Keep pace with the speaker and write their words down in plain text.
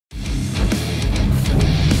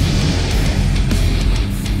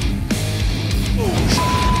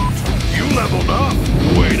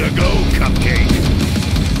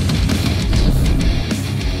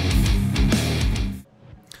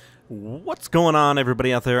going on,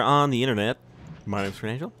 everybody out there on the internet? My name's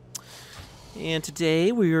FearedAngel, and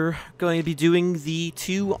today we're going to be doing the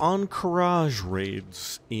 2 Qiraji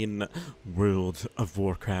raids in World of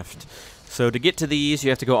Warcraft. So to get to these, you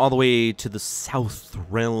have to go all the way to the south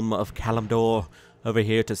realm of Kalimdor, over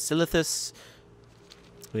here to Silithus,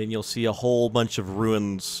 and you'll see a whole bunch of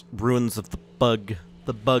ruins of the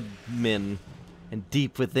bug men, and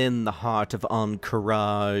deep within the heart of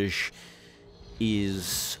Qiraji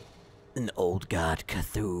is an old god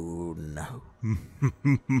Cthulhu.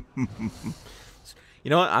 You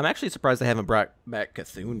know what? I'm actually surprised they haven't brought back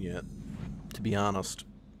Cthulhu yet, to be honest.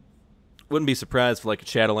 Wouldn't be surprised for like a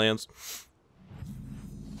Shadowlands.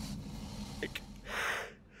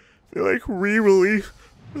 They like re-release.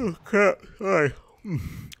 Oh crap! Sorry.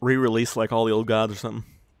 Re-release like all the old gods or something.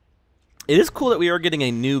 It is cool that we are getting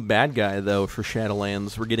a new bad guy though for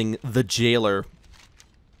Shadowlands. We're getting the Jailer.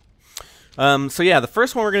 So yeah, the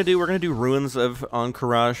first one we're gonna do Ruins of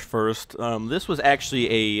Qiraji first. This was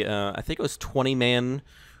actually a I think it was 20-man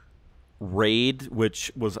raid,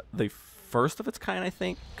 which was the first of its kind, I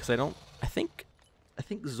think, because I think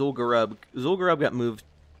Zul'Gurub got moved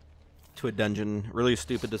to a dungeon. Really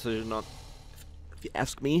stupid decision, if you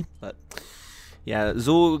ask me, but yeah,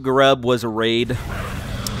 Zul'Gurub was a raid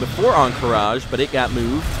before Qiraji, but it got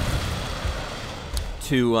moved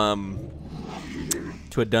to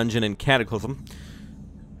a dungeon in Cataclysm,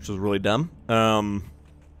 which was really dumb. And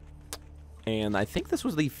I think this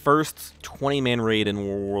was the first 20-man raid in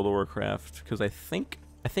World of Warcraft, because I think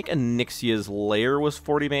Onyxia's lair was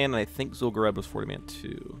 40-man, and I think Zul'Gurub was 40-man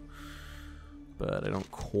too, but I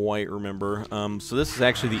don't quite remember. So this is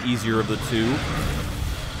actually the easier of the two.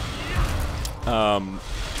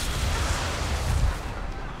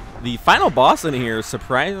 The final boss in here,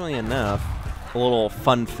 surprisingly enough, a little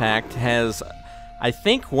fun fact, has, I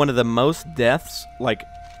think, one of the most deaths, like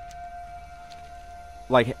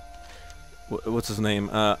what's his name?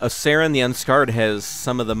 Asarin the Unscarred has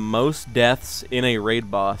some of the most deaths in a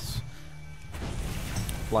raid boss.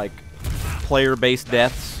 Like, player-based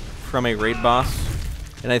deaths from a raid boss.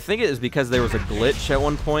 And I think it is because there was a glitch at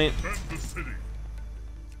one point.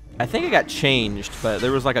 I think it got changed, but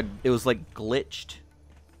there was like it was like glitched.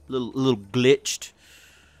 Little glitched,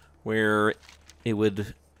 where it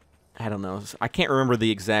would, I don't know, I can't remember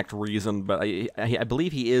the exact reason, but I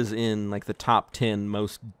believe he is in like the top 10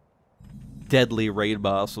 most deadly raid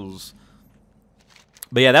bosses.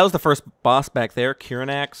 But yeah, that was the first boss back there,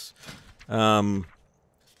 Qiraji.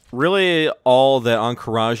 Really, all that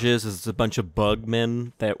Qiraji is a bunch of bug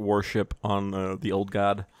men that worship on the old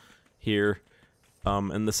god here.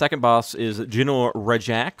 And the second boss is General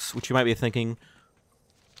Rejax, which you might be thinking,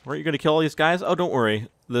 weren't you going to kill all these guys? Oh, don't worry.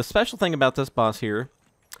 The special thing about this boss here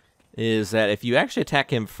is that if you actually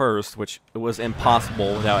attack him first, which was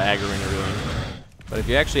impossible without aggroing everything, but if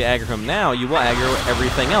you actually aggro him now, you will aggro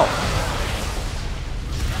everything else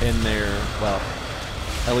in there. Well,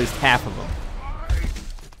 at least half of them.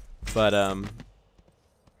 But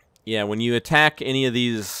yeah, when you attack any of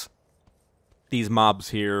these mobs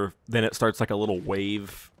here, then it starts like a little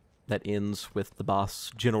wave that ends with the boss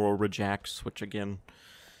General Rejax, which again,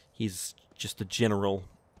 he's just a general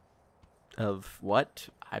of what?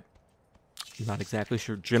 I'm not exactly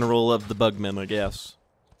sure. General of the Bugmen, I guess.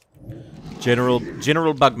 General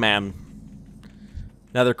Bugman.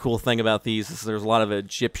 Another cool thing about these is there's a lot of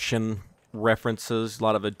Egyptian references, a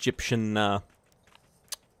lot of Egyptian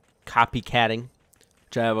copycatting,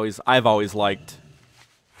 which I've always liked.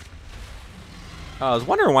 I was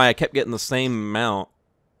wondering why I kept getting the same mount.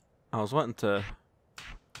 I was wanting to,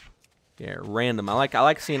 yeah, random. I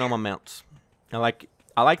like seeing all my mounts. I like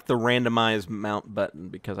the randomized mount button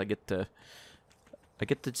because I get to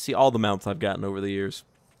see all the mounts I've gotten over the years.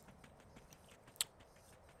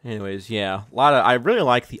 Anyways, yeah, I really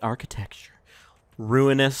like the architecture.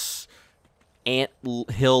 Ruinous, ant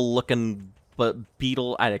hill looking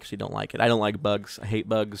beetle. I actually don't like it. I don't like bugs. I hate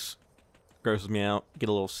bugs. Grosses me out. Get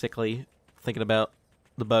a little sickly thinking about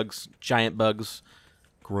the bugs. Giant bugs.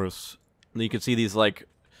 Gross. And you can see these, like,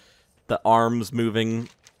 the arms moving.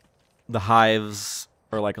 The hives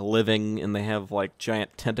are like living, and they have like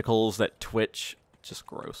giant tentacles that twitch. Just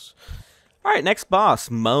gross. Alright, next boss,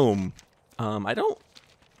 Mome. I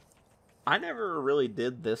never really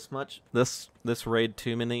did this raid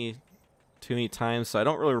too many times, so I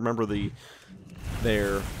don't really remember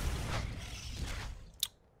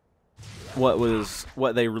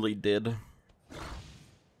what they really did.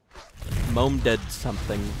 Mome did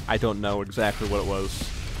something. I don't know exactly what it was,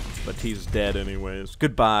 but he's dead anyways.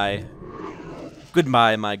 Goodbye.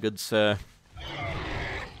 Goodbye, my good sir.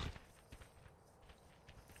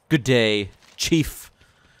 Good day, Chief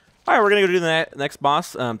All right, we're gonna go do the next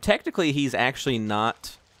boss. Technically, he's actually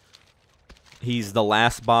not. He's the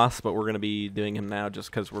last boss, but we're gonna be doing him now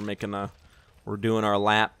just because we're doing our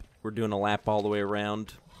lap. We're doing a lap all the way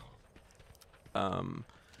around.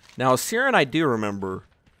 Now, Siren, I do remember.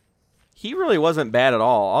 He really wasn't bad at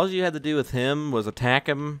all. All you had to do with him was attack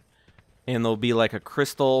him, and there'll be like a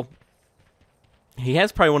crystal. He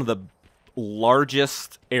has probably one of the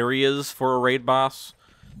largest areas for a raid boss.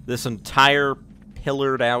 This entire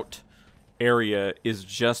pillared out area is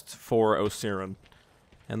just for Osiren.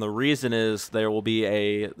 And the reason is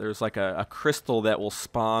there's like a crystal that will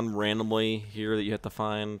spawn randomly here that you have to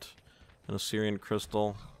find. An Osiren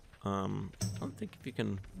crystal. I don't think if you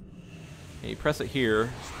can... Yeah, you press it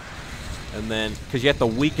here. And then, because you have to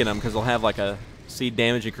weaken them because they'll have like a seed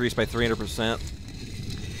damage increased by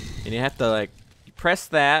 300%. And you have to like, you press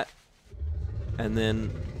that. And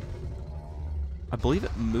then, I believe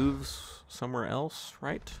it moves somewhere else,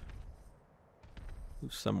 right?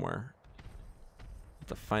 Moves somewhere. Have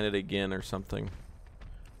to find it again or something.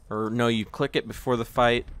 Or no, you click it before the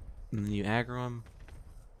fight, and then you aggro him.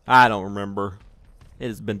 I don't remember. It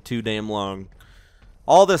has been too damn long.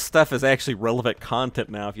 All this stuff is actually relevant content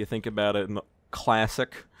now if you think about it in the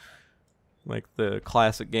classic. Like the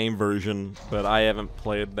classic game version, but I haven't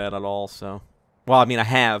played that at all, so... Well, I mean, I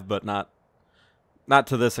have, but not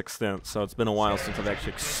to this extent, so it's been a while since I've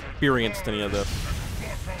actually experienced any of this.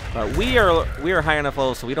 But we are high enough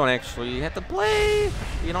level, so we don't actually have to play.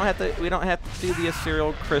 We don't have to do the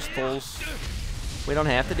ethereal crystals. We don't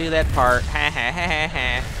have to do that part. Ha ha ha ha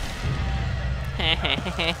ha.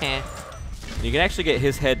 You can actually get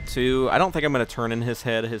his head too. I don't think I'm gonna turn in his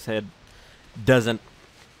head. His head doesn't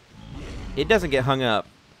get hung up,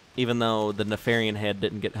 even though the Nefarian head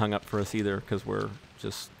didn't get hung up for us either, because we're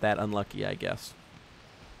just that unlucky, I guess.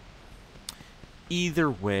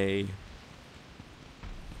 Either way,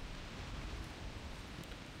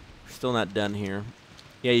 we're still not done here.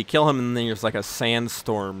 Yeah, you kill him and then there's like a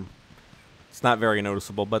sandstorm. It's not very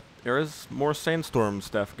noticeable, but there is more sandstorm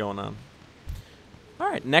stuff going on.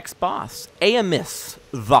 Alright, next boss. Aemis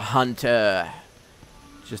the Hunter.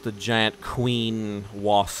 Just a giant queen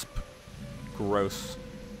wasp. Gross.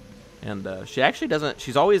 And she actually doesn't...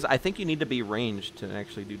 She's always... I think you need to be ranged to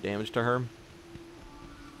actually do damage to her.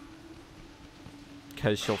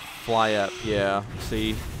 Because she'll fly up. Yeah,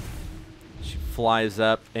 see? She flies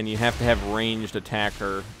up, and you have to have ranged attack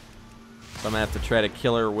her. So I'm going to have to try to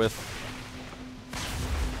kill her with...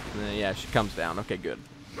 yeah, she comes down. Okay, good.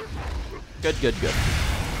 Good, good, good.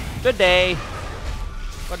 Good day.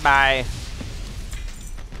 Goodbye.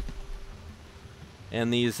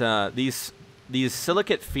 And these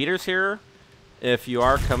silicate feeders here, if you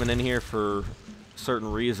are coming in here for a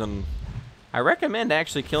certain reason, I recommend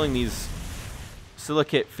actually killing these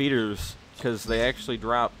silicate feeders because they actually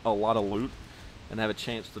drop a lot of loot and have a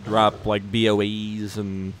chance to drop like BOEs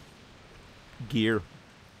and gear.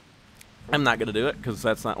 I'm not going to do it because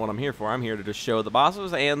that's not what I'm here for. I'm here to just show the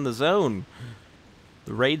bosses and the zone.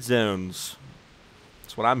 The raid zones.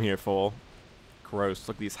 That's what I'm here for. Gross.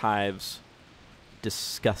 Look at these hives.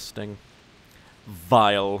 Disgusting.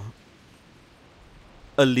 Vile.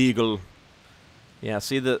 Illegal. Yeah,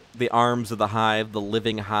 see the arms of the hive, the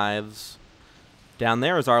living hives. Down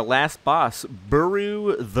there is our last boss,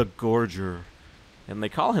 Buru the Gorger. And they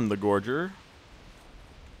call him the Gorger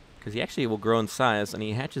because he actually will grow in size, and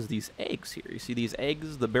he hatches these eggs here. You see these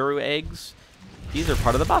eggs, the Buru eggs? These are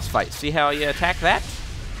part of the boss fight. See how you attack that?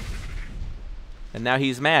 And now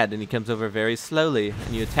he's mad, and he comes over very slowly.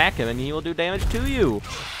 And you attack him, and he will do damage to you.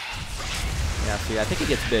 Yeah, see, I think he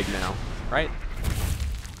gets big now, right?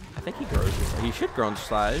 I think he grows. He should grow in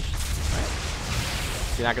size, right?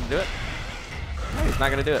 Is he not going to do it? No, he's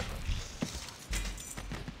not going to do it.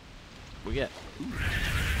 We get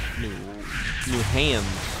new hands.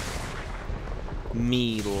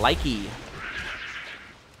 Me likey.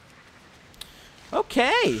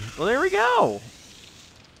 Okay, well there we go.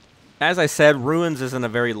 As I said, Ruins isn't a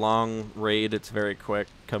very long raid. It's very quick.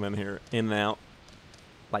 Come in here, in and out,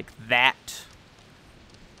 like that.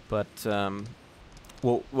 But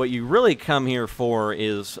well, what you really come here for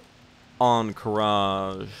is on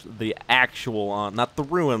Qiraji, the actual not the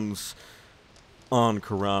Ruins. On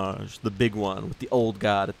Qiraji, the big one with the old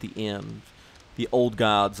god at the end. The old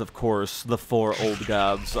gods, of course, the 4 old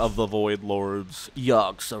gods of the Void Lords: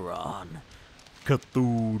 Yogg-Saron,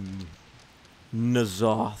 Cthulhu,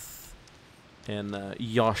 N'Zoth, and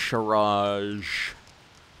Y'Shaarj.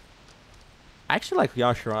 I actually like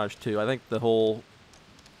Y'Shaarj too. I think the whole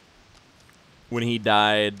when he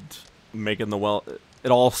died, making the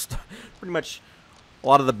it all pretty much a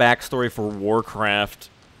lot of the backstory for Warcraft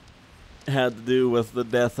had to do with the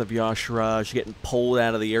death of Qiraji getting pulled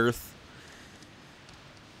out of the earth.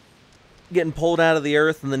 Getting pulled out of the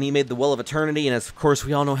earth, and then he made the Well of Eternity, and of course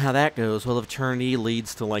we all know how that goes. Well of Eternity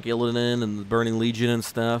leads to like Illidan and the Burning Legion and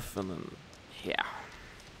stuff, and then, yeah.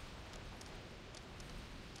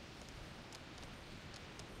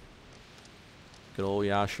 Good old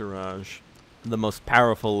Qiraji. The most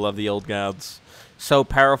powerful of the old gods. So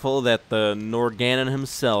powerful that the Norganon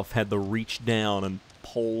himself had to reach down and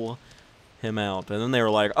pull him out. And then they were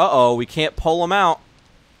like, uh-oh, we can't pull him out.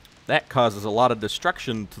 That causes a lot of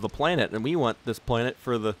destruction to the planet, and we want this planet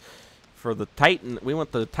for the Titan. We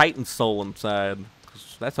want the Titan soul inside.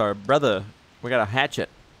 'Cause that's our brother. We gotta hatch it.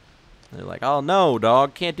 And they're like, oh no,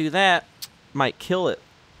 dog, can't do that. Might kill it.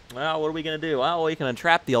 Well, what are we gonna do? Well, we can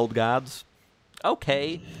entrap the old gods.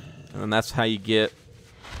 Okay. And that's how you get,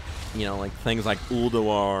 you know, like things like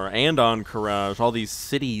Ulduar and Qiraji, all these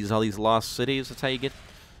cities, all these lost cities. That's how you get.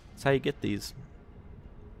 That's how you get these.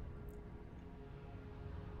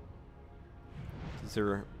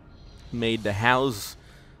 They're made to house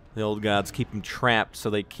the old gods, keep them trapped so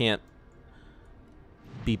they can't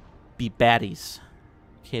be baddies.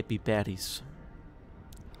 Can't be baddies.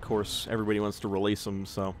 Of course, everybody wants to release them,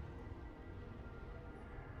 so.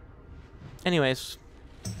 Anyways,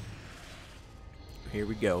 here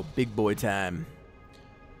we go. Big boy time.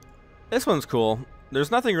 This one's cool.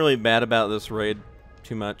 There's nothing really bad about this raid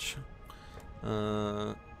too much.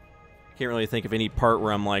 Can't really think of any part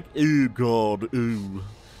where I'm like, ooh, God, ooh.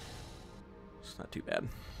 It's not too bad.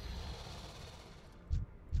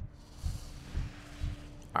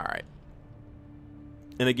 Alright.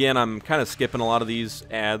 And again, I'm kind of skipping a lot of these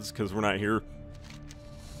ads because we're not here.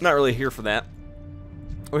 Not really here for that.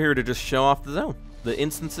 We're here to just show off the zone. The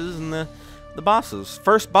instances and the bosses.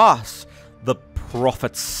 First boss, the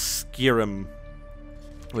Prophet Skirim.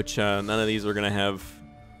 Which none of these are going to have...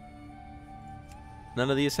 None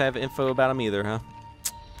of these have info about him either, huh?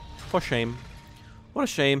 What a shame. What a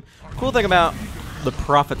shame. Cool thing about the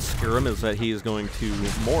Prophet Skirim is that he is going to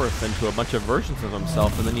morph into a bunch of versions of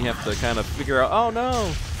himself, and then you have to kind of figure out, oh no,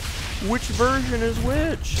 which version is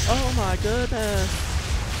which? Oh my goodness.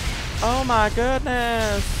 Oh my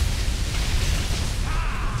goodness.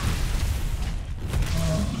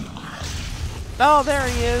 Oh, there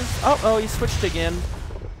he is. Oh, he switched again.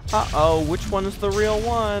 Uh-oh, which one's the real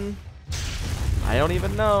one? I don't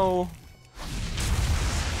even know.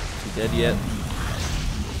 Is he dead yet?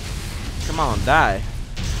 Come on, die.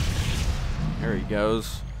 There he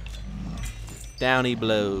goes. Down he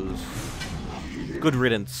blows. Good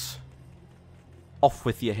riddance. Off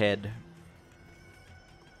with your head.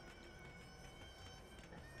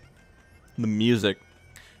 The music.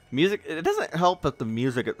 Music, it doesn't help that the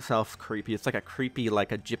music itself's creepy. It's like a creepy,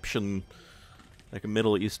 like Egyptian... like a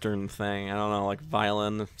Middle Eastern thing. I don't know, like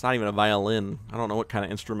violin. It's not even a violin. I don't know what kind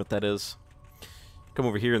of instrument that is. Come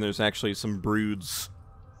over here and there's actually some broods.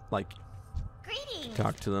 Like, greetings.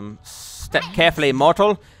 Talk to them. Step carefully,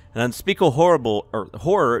 mortal. An unspeakable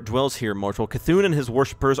horror dwells here, mortal. Cthulhu and his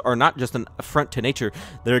worshippers are not just an affront to nature.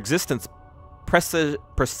 Their existence presages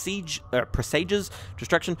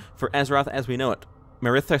destruction for Azeroth as we know it.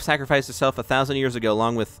 Marithra sacrificed herself 1,000 years ago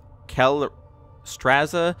along with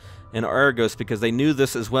Straza and Argos because they knew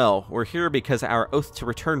this as well. We're here because our oath to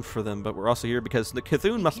return for them, but we're also here because the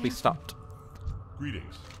Cthulhu must be stopped.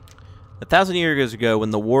 Greetings. 1,000 years ago,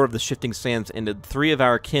 when the War of the Shifting Sands ended, 3 of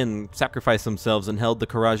our kin sacrificed themselves and held the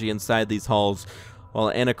Qiraji inside these halls,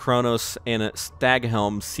 while Anachronos and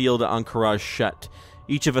Staghelm sealed Qiraji shut.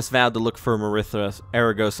 Each of us vowed to look for Marithra,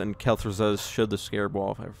 Argos, and Kel'Thuz's should the scared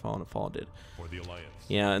wall have fallen, and fall did. For the Alliance.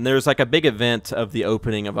 Yeah, and there's like a big event of the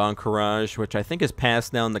opening of Qiraji, which I think is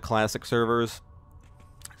passed down the classic servers.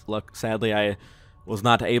 Look, sadly, I was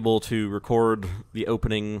not able to record the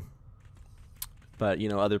opening, but you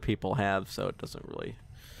know other people have, so it doesn't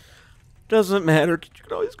matter. You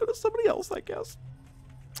can always go to somebody else, I guess.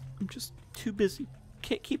 I'm just too busy,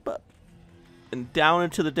 can't keep up. And down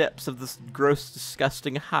into the depths of this gross,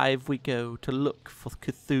 disgusting hive we go to look for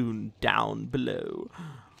Cthulhu down below.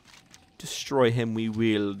 Destroy him we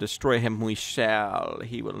will, destroy him we shall.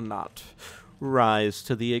 He will not rise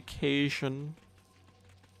to the occasion.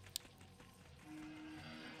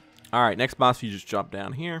 Alright, next boss, you just drop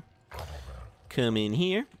down here. Come in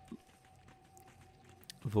here.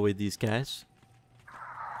 Avoid these guys.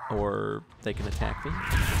 Or they can attack me.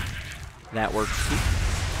 That works too.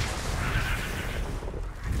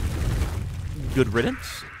 Good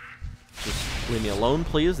riddance. Just leave me alone,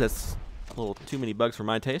 please. That's a little too many bugs for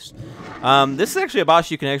my taste. This is actually a boss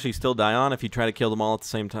you can actually still die on if you try to kill them all at the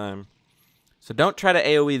same time. So don't try to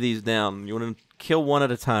AoE these down. You want to kill one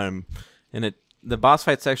at a time. And it the boss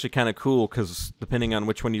fight's actually kind of cool because depending on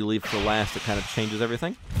which one you leave for last, it kind of changes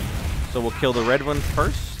everything. So we'll kill the red one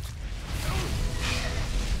first.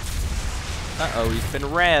 Uh-oh, he's been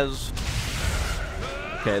rezzed.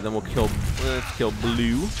 Okay, then let's kill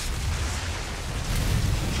blue.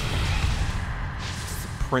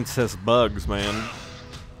 Princess bugs, man.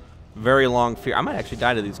 Very long fear. I might actually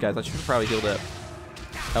die to these guys. I should have probably healed up.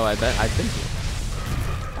 Oh, I bet I've been here.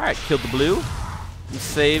 Alright, killed the blue. And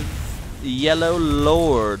save the yellow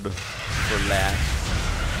lord for last.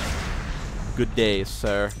 Good day,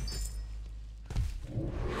 sir.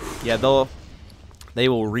 Yeah, they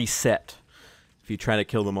will reset if you try to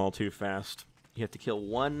kill them all too fast. You have to kill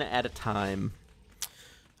one at a time.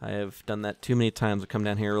 I have done that too many times. I come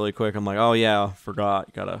down here really quick. I'm like, oh yeah, forgot.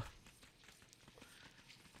 You gotta.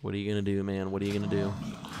 What are you gonna do, man? What are you gonna do?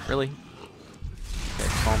 Really? Okay,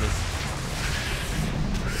 call me.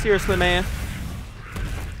 Seriously, man?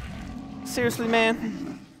 Seriously,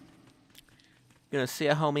 man? You gonna see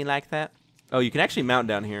a homie like that? Oh, you can actually mount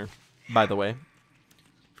down here, by the way.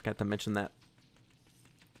 Forgot to mention that.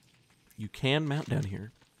 You can mount down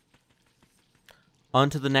here. On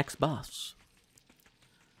to the next boss.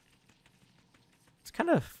 It's kind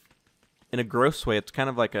of, in a gross way, it's kind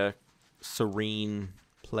of like a serene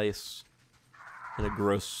place. In a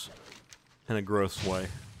gross way.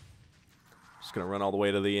 Just gonna run all the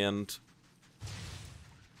way to the end.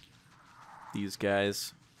 These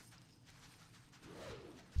guys.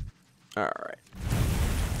 Alright.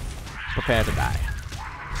 Prepare to die.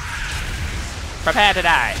 Prepare to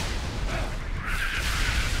die!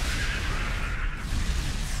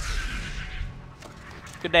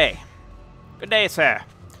 Good day. Good day, sir.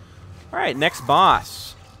 Alright, next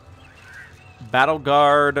boss. Battle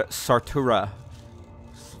Guard Sartura.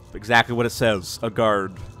 Exactly what it says. A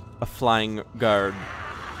guard. A flying guard.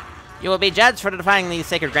 You will be judged for defying these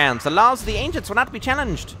sacred grounds. The laws of the ancients will not be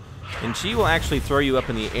challenged. And she will actually throw you up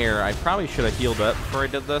in the air. I probably should have healed up before I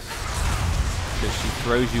did this. Because she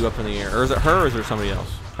throws you up in the air. Or is it her or is there somebody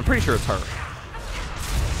else? I'm pretty sure it's her.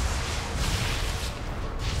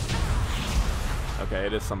 Okay,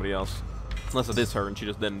 it is somebody else. Unless it is her and she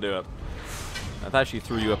just didn't do it. I thought she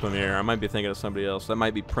threw you up in the air. I might be thinking of somebody else. That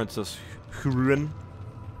might be Princess Hurin.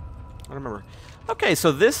 I don't remember. Okay,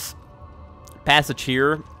 so this passage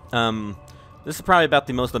here, this is probably about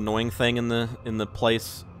the most annoying thing in the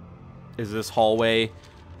place. Is this hallway?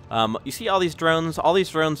 You see all these drones? All these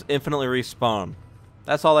drones infinitely respawn.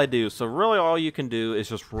 That's all I do. So really, all you can do is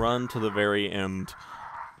just run to the very end.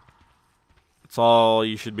 That's all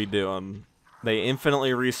you should be doing. They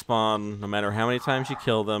infinitely respawn no matter how many times you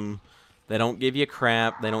kill them. They don't give you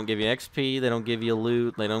crap. They don't give you XP. They don't give you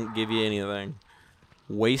loot. They don't give you anything.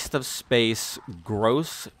 Waste of space.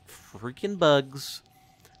 Gross freaking bugs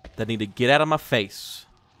that need to get out of my face.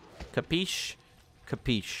 Capiche?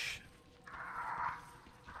 Capiche.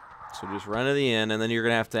 So just run to the end, and then you're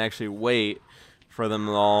going to have to actually wait for them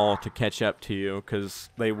all to catch up to you, because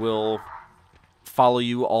they will follow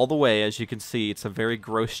you all the way. As you can see, it's a very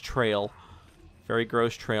gross trail. Very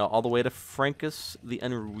gross trail, all the way to Frankus the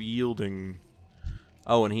Unyielding.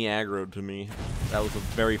 Oh, and he aggroed to me. That was a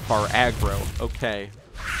very far aggro. Okay.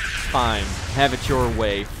 Fine. Have it your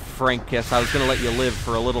way, Frankus. I was going to let you live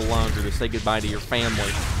for a little longer to say goodbye to your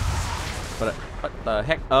family. But, what the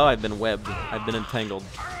heck? Oh, I've been webbed. I've been entangled.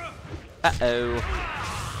 Uh-oh.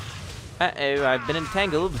 Uh-oh, I've been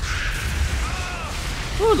entangled.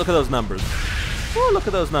 Ooh, look at those numbers. Ooh, look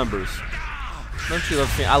at those numbers. Don't you love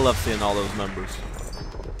seeing? I love seeing all those numbers.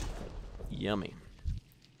 Yummy.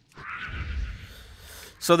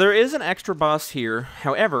 So there is an extra boss here.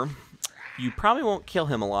 However, you probably won't kill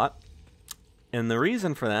him a lot. And the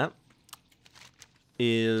reason for that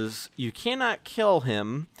is you cannot kill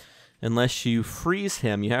him unless you freeze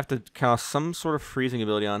him. You have to cast some sort of freezing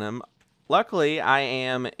ability on him. Luckily, I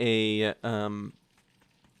am a oh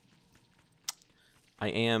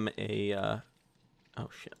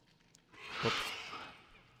shit. Whoops.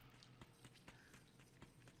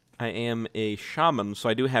 I am a shaman, so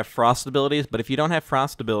I do have frost abilities, but if you don't have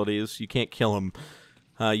frost abilities, you can't kill him.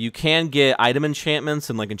 You can get item enchantments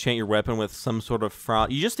and like enchant your weapon with some sort of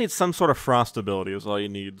frost. You just need some sort of frost ability is all you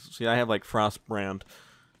need. See, I have like frost brand.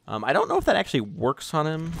 I don't know if that actually works on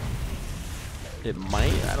him. It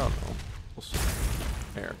might. I don't know. We'll see.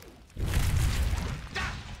 There.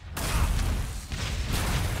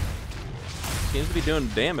 Seems to be doing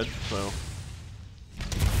damage, so.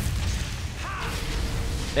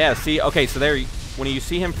 Yeah, see, okay, so there, when you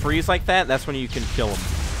see him freeze like that, that's when you can kill him.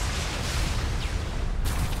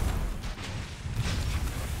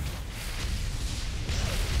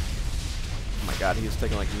 Oh my god, he's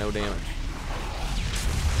taking like no damage.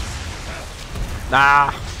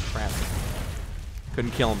 Ah, crap.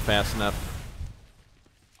 Couldn't kill him fast enough.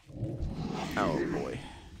 Oh, boy.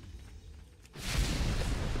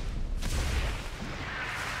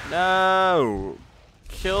 No!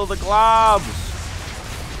 Kill the globs!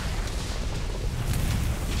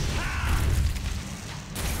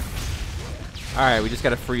 Alright, we just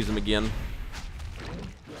gotta freeze them again.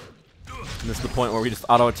 And this is the point where we just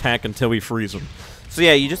auto-attack until we freeze them. So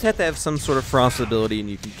yeah, you just have to have some sort of frost ability and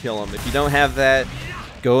you can kill them. If you don't have that,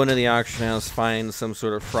 go into the auction house, find some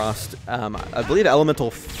sort of frost. I believe elemental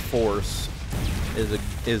force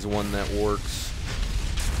is one that works.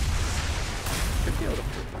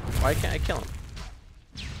 Why can't I kill him?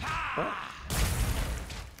 What?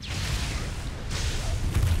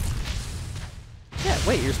 Yeah,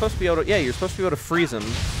 wait, you're supposed to be able to. Yeah, you're supposed to be able to freeze him.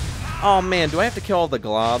 Oh man, do I have to kill all the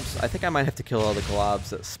globs? I think I might have to kill all the globs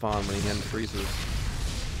that spawn when he unfreezes.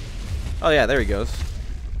 Oh yeah, there he goes.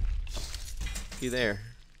 You there?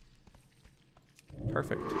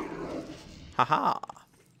 Perfect. Haha.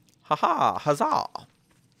 Haha. Huzzah.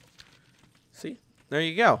 See? There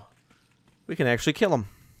you go. We can actually kill him.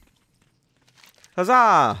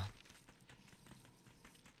 Huzzah!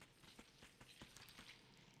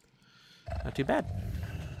 Not too bad.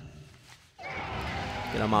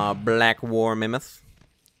 Get him a black war mammoth.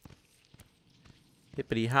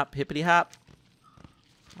 Hippity hop, hippity hop.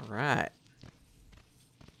 Alright.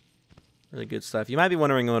 Really good stuff. You might be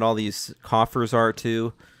wondering what all these coffers are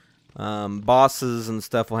too. Bosses and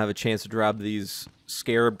stuff will have a chance to drop these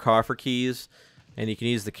scarab coffer keys. And you can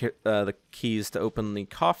use the keys to open the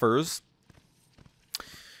coffers.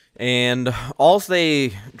 And all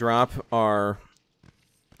they drop are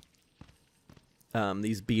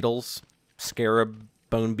these beetles, scarab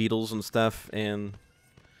bone beetles and stuff, and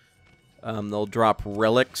they'll drop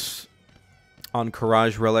relics on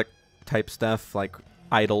Qiraji relic type stuff like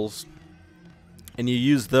idols, and you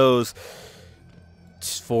use those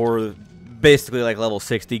for basically like level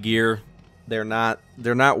 60 gear. They're not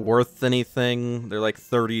worth anything. They're like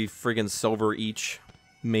 30 friggin' silver each,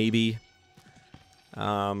 maybe.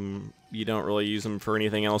 You don't really use them for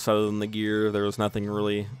anything else other than the gear. There was nothing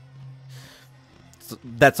really.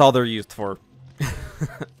 That's all they're used for.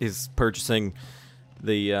 Is purchasing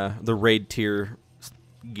the raid tier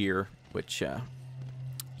gear, which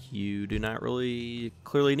you do not really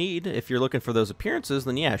clearly need. If you're looking for those appearances,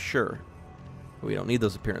 then yeah, sure. We don't need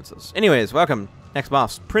those appearances. Anyways, welcome. Next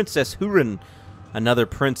boss, Princess Hurin. Another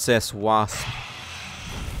Princess Wasp.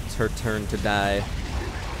 It's her turn to die.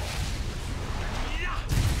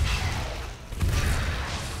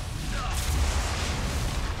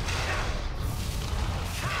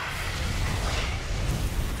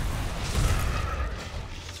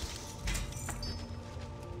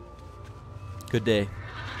 Good day.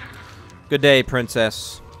 Good day,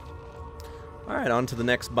 Princess. Alright, on to the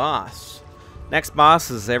next boss. Next boss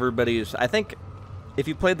is everybody's. I think if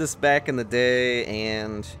you played this back in the day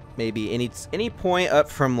and maybe any point up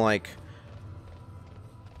from like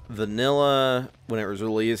vanilla when it was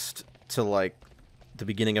released to like the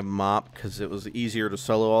beginning of MOP, because it was easier to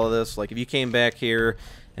solo all of this. Like if you came back here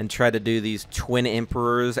and tried to do these twin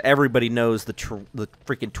emperors, everybody knows the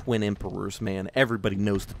freaking twin emperors, man. Everybody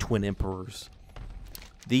knows the twin emperors.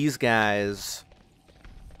 These guys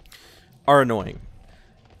are annoying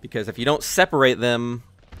because if you don't separate them,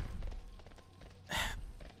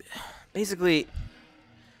 basically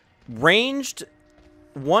ranged,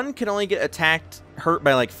 one can only get attacked, hurt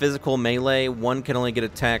by like physical melee. One can only get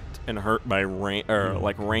attacked and hurt by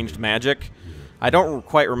like ranged magic. I don't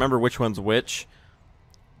quite remember which one's which,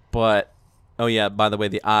 but oh yeah, by the way,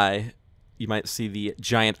 the eye, you might see the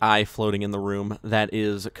giant eye floating in the room. That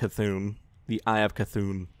is Cthulhu. The Eye of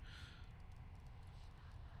Cthulhu.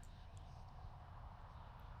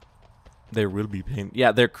 There will be pain.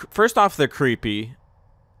 Yeah, first off, they're creepy.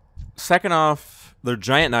 Second off, they're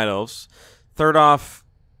giant night elves. Third off,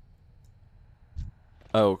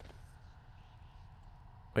 oh,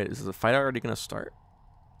 wait, is the fight already gonna start?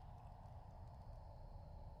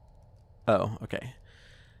 Oh, okay.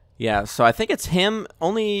 Yeah, so I think it's him.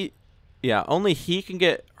 Only he can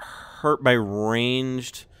get hurt by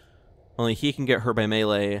ranged. Only he can get hurt by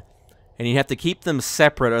melee, and you have to keep them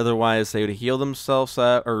separate. Otherwise, they would heal themselves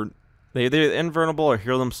up, or they're either invulnerable or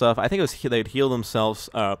heal themselves. I think it was they'd heal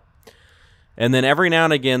themselves up, and then every now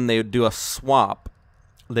and again they would do a swap.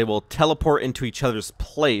 They will teleport into each other's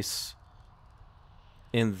place,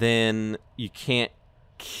 and then you can't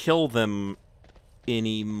kill them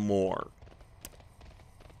anymore.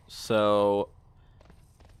 So,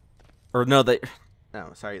 or no, they'd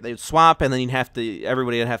swap, and then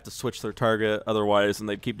everybody would have to switch their target otherwise, and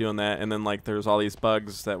they'd keep doing that, and then like there's all these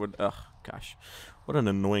bugs that would, Gosh, what an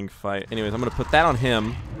annoying fight. Anyways, I'm going to put that on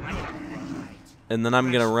him. And then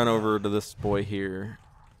I'm going to run over to this boy here.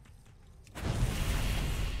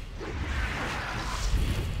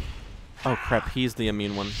 Oh, crap. He's the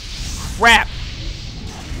immune one. Crap!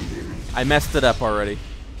 I messed it up already.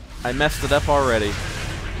 I messed it up already.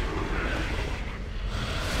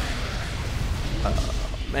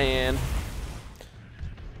 Man.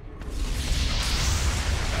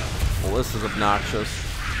 Well, this is obnoxious.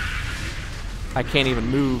 I can't even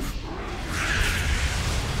move.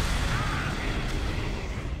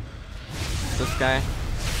 This guy?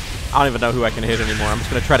 I don't even know who I can hit anymore. I'm just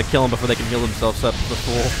going to try to kill them before they can heal themselves up, the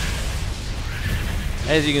fool.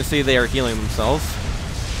 As you can see, they are healing themselves.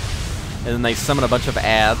 And then they summon a bunch of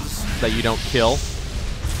ads that you don't kill.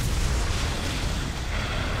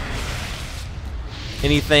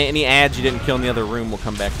 Any ads you didn't kill in the other room will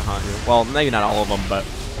come back to haunt you. Well, maybe not all of them, but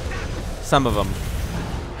some of them.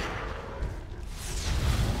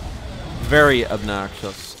 Very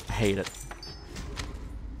obnoxious. Hate it.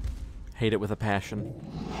 Hate it with a passion.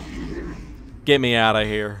 Get me out of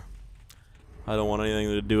here. I don't want anything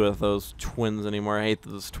to do with those twins anymore. I hate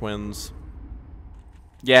those twins.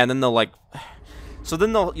 Yeah, and then they'll like... So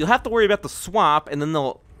then you'll have to worry about the swap, and then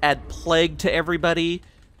they'll add plague to everybody,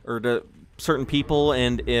 or to certain people,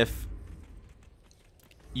 and if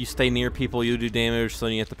you stay near people, you do damage, so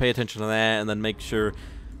you have to pay attention to that, and then make sure...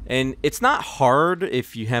 And it's not hard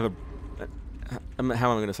if you have a... How am I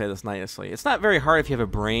going to say this nicely? It's not very hard if you have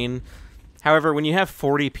a brain. However, when you have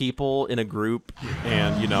 40 people in a group,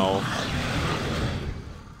 and, you know...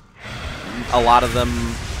 A lot of them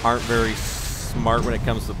aren't very smart when it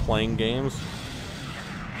comes to playing games.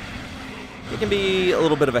 It can be a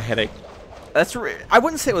little bit of a headache. I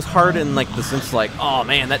wouldn't say it was hard in like the sense like, oh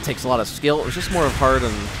man, that takes a lot of skill. It was just more of hard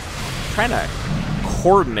in trying to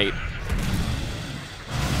coordinate.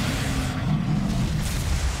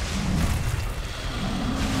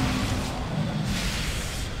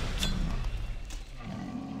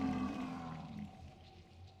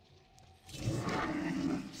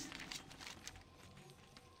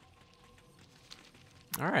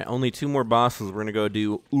 Alright, only 2 more bosses. We're going to go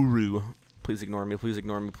do Uru. Please ignore me, please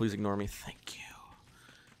ignore me, please ignore me. Thank you.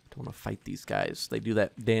 I don't want to fight these guys. They do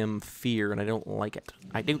that damn fear, and I don't like it.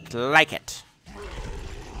 I don't like it.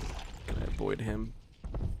 Can I avoid him?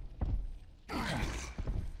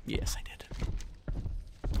 Yes, I did.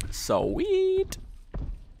 Sweet.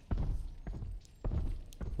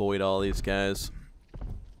 Avoid all these guys.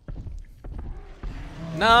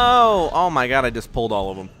 No! Oh my god, I just pulled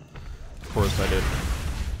all of them. Of course I did.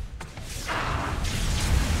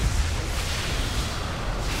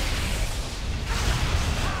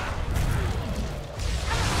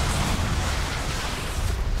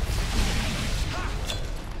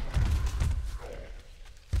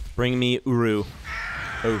 Bring me Uru.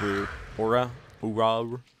 Uru. Ura?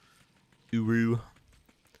 Ura? Uru.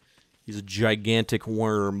 He's a gigantic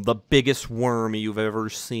worm. The biggest worm you've ever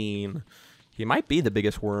seen. He might be the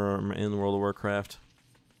biggest worm in World of Warcraft.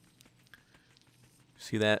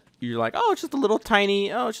 See that? You're like, oh, it's just a little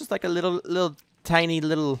tiny... Oh, it's just like a little tiny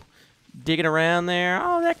digging around there.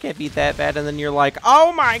 Oh, that can't be that bad. And then you're like,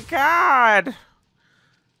 oh my god!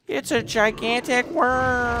 It's a gigantic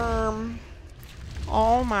worm.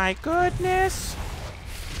 Oh my goodness.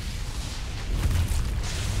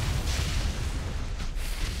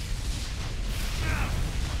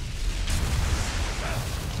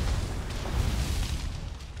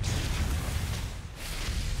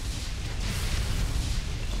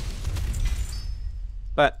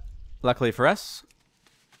 But luckily for us,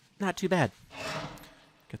 not too bad.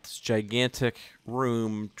 Got this gigantic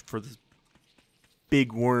room for this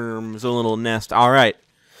big worm's own little nest. All right.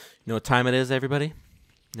 You know what time it is, everybody?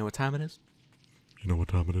 You know what time it is? You know what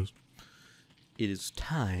time it is? It is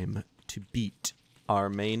time to beat our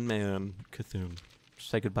main man, Cthulhu.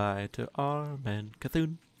 Say goodbye to our man,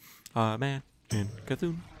 Cthulhu. Our man,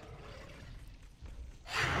 Cthulhu.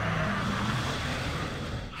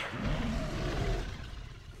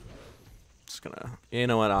 Just gonna... You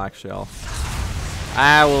know what, actually,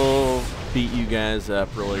 I will beat you guys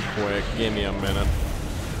up really quick. Give me a minute.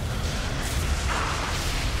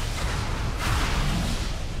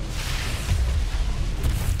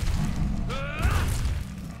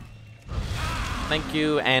 Thank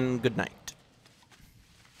you, and good night.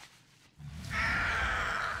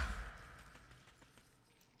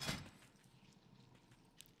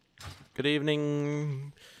 Good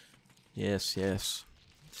evening. Yes, yes.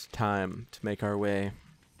 It's time to make our way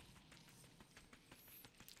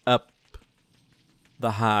up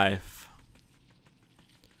the hive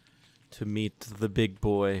to meet the big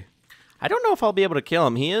boy. I don't know if I'll be able to kill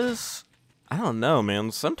him. He is I don't know,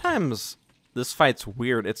 man. Sometimes this fight's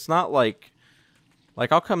weird. It's not like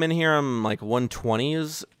I'll come in here on like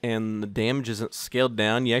 120s and the damage isn't scaled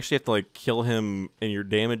down. You actually have to like kill him and your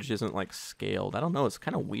damage isn't like scaled. I don't know. It's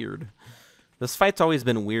kind of weird. This fight's always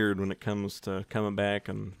been weird when it comes to coming back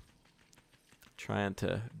and trying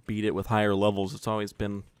to beat it with higher levels. It's always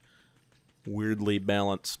been weirdly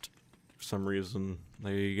balanced for some reason.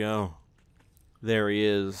 There you go. There he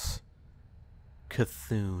is.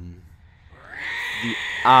 Cthulhu. The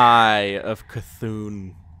Eye of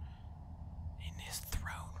Cthulhu. In his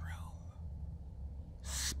throne room.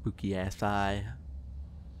 Spooky ass eye.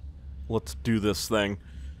 Let's do this thing.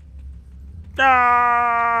 Ah!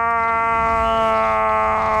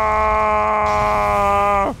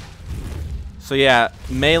 So yeah,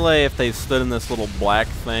 melee, if they stood in this little black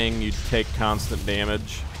thing, you'd take constant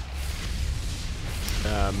damage.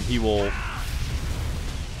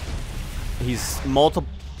 He's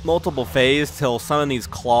multiple phase till summon these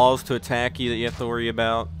claws to attack you that you have to worry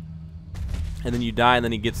about. And then you die, and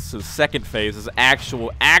then he gets to the second phase. His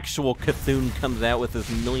actual Cthulhu comes out with his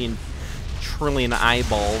million trillion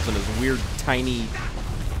eyeballs and his weird tiny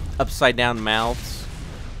upside down mouths.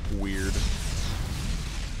 Weird.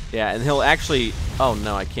 Yeah, and he'll actually... Oh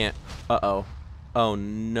no, I can't. Uh-oh. Oh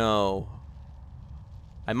no.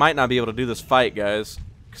 I might not be able to do this fight, guys,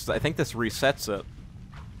 because I think this resets it.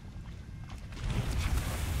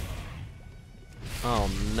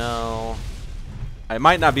 Oh no. I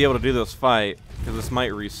might not be able to do this fight, because this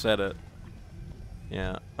might reset it.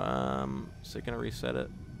 Yeah, is it gonna reset it?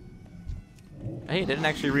 Hey, it didn't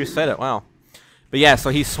actually reset it, wow. But yeah,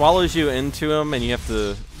 so he swallows you into him, and you have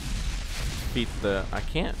to beat the... I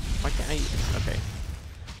can't... Why can't I... Okay.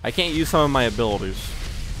 I can't use some of my abilities.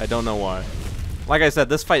 I don't know why. Like I said,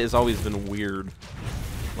 this fight has always been weird.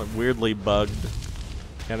 Like, weirdly bugged.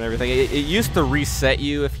 And everything. It used to reset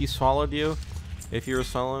you if he swallowed you. If you were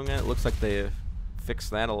swallowing it. It looks like they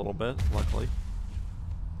fixed that a little bit, luckily.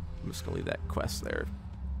 I'm just gonna leave that quest there.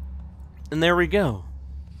 And there we go.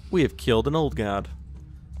 We have killed an old god.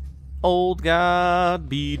 Old god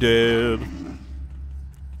be dead.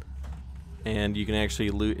 And you can actually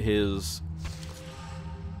loot his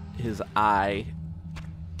eye.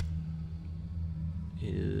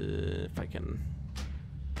 If I can...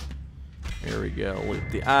 There we go. Loot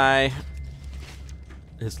the eye.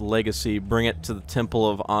 His legacy. Bring it to the Temple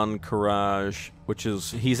of Qiraji, which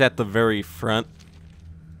is... He's at the very front.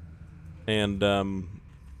 And,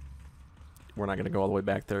 we're not going to go all the way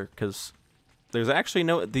back there, because there's actually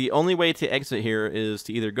no... The only way to exit here is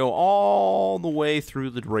to either go all the way through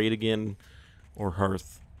the raid again, or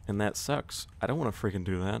Hearth. And that sucks. I don't want to freaking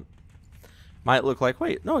do that. Might look like,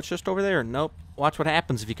 wait, no, it's just over there. Nope. Watch what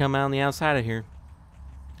happens if you come out on the outside of here.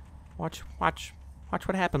 Watch what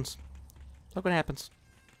happens. Look what happens.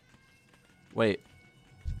 Wait.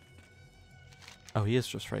 Oh, he is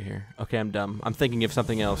just right here. Okay, I'm dumb. I'm thinking of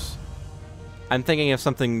something else. I'm thinking of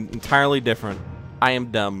something entirely different. I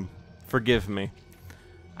am dumb. Forgive me.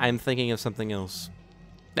 I'm thinking of something else.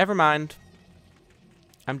 Never mind.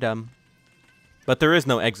 I'm dumb. But there is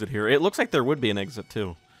no exit here. It looks like there would be an exit,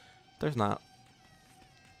 too. There's not.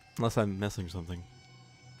 Unless I'm missing something.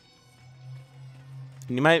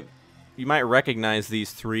 You might recognize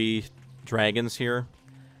these 3 dragons here.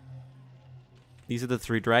 These are the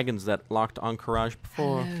 3 dragons that locked on Qiraji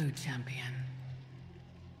before. Hello, champion.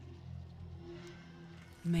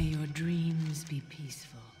 May your dreams be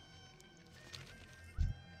peaceful.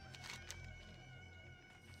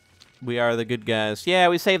 We are the good guys. Yeah,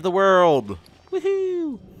 we saved the world.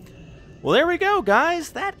 Woohoo! Well, there we go,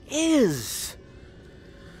 guys. That is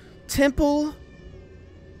Temple.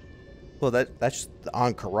 Well, that's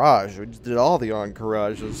on Qiraji. We just did all the on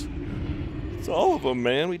Qirajas. It's all of them,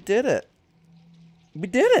 man. We did it. We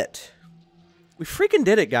did it. We freaking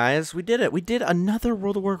did it, guys. We did it. We did another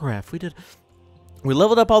World of Warcraft. We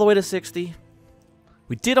leveled up all the way to 60.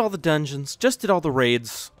 We did all the dungeons. Just did all the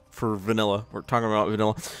raids for vanilla. We're talking about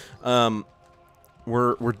vanilla.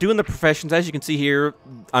 We're doing the professions. As you can see here,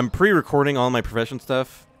 I'm pre-recording all my profession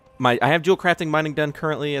stuff. I have jewelcrafting mining done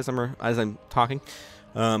currently as I'm talking.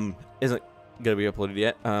 Isn't gonna be uploaded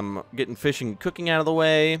yet. Getting fishing and cooking out of the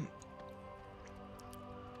way.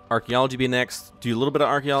 Archeology be next. Do a little bit of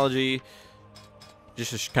archeology.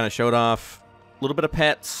 Just to kind of show it off. A little bit of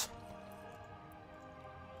pets.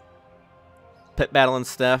 Pet battling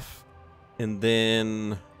stuff. And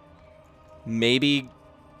then maybe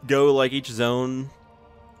go like each zone.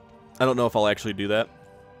 I don't know if I'll actually do that.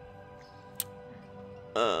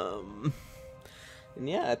 And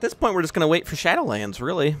yeah, at this point we're just gonna wait for Shadowlands,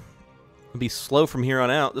 really. It'll be slow from here on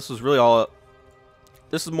out. This was really all...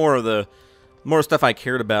 This is more stuff I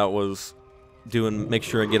cared about was make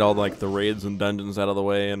sure I get all like the raids and dungeons out of the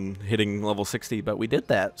way and hitting level 60, but we did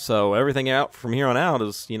that. So everything out from here on out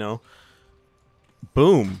is, you know,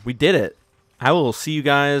 boom, we did it. I will see you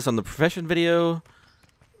guys on the profession video,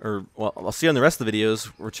 or well, I'll see you on the rest of the videos,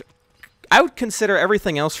 which I would consider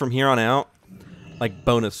everything else from here on out like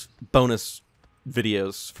bonus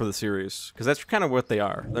videos for the series, because that's kind of what they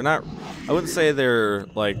are. They're not, I wouldn't say they're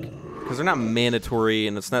like, because they're not mandatory,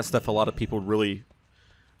 and it's not stuff a lot of people really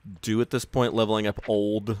do at this point, leveling up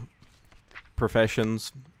old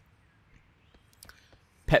professions.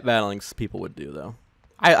 Pet battlings people would do, though.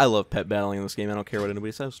 I love pet battling in this game. I don't care what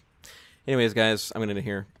anybody says. Anyways, guys, I'm going to end it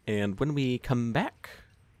here. And when we come back,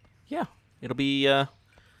 yeah, it'll be, I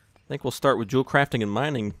think we'll start with jewel crafting and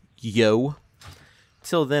mining. Yo.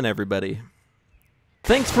 Till then, everybody.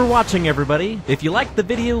 Thanks for watching, everybody. If you liked the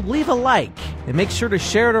video, leave a like. And make sure to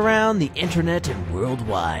share it around the internet and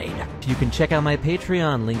worldwide. You can check out my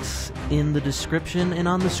Patreon, links in the description and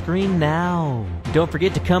on the screen now. Don't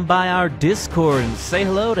forget to come by our Discord and say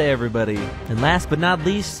hello to everybody. And last but not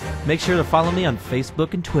least, make sure to follow me on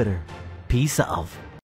Facebook and Twitter. Peace off.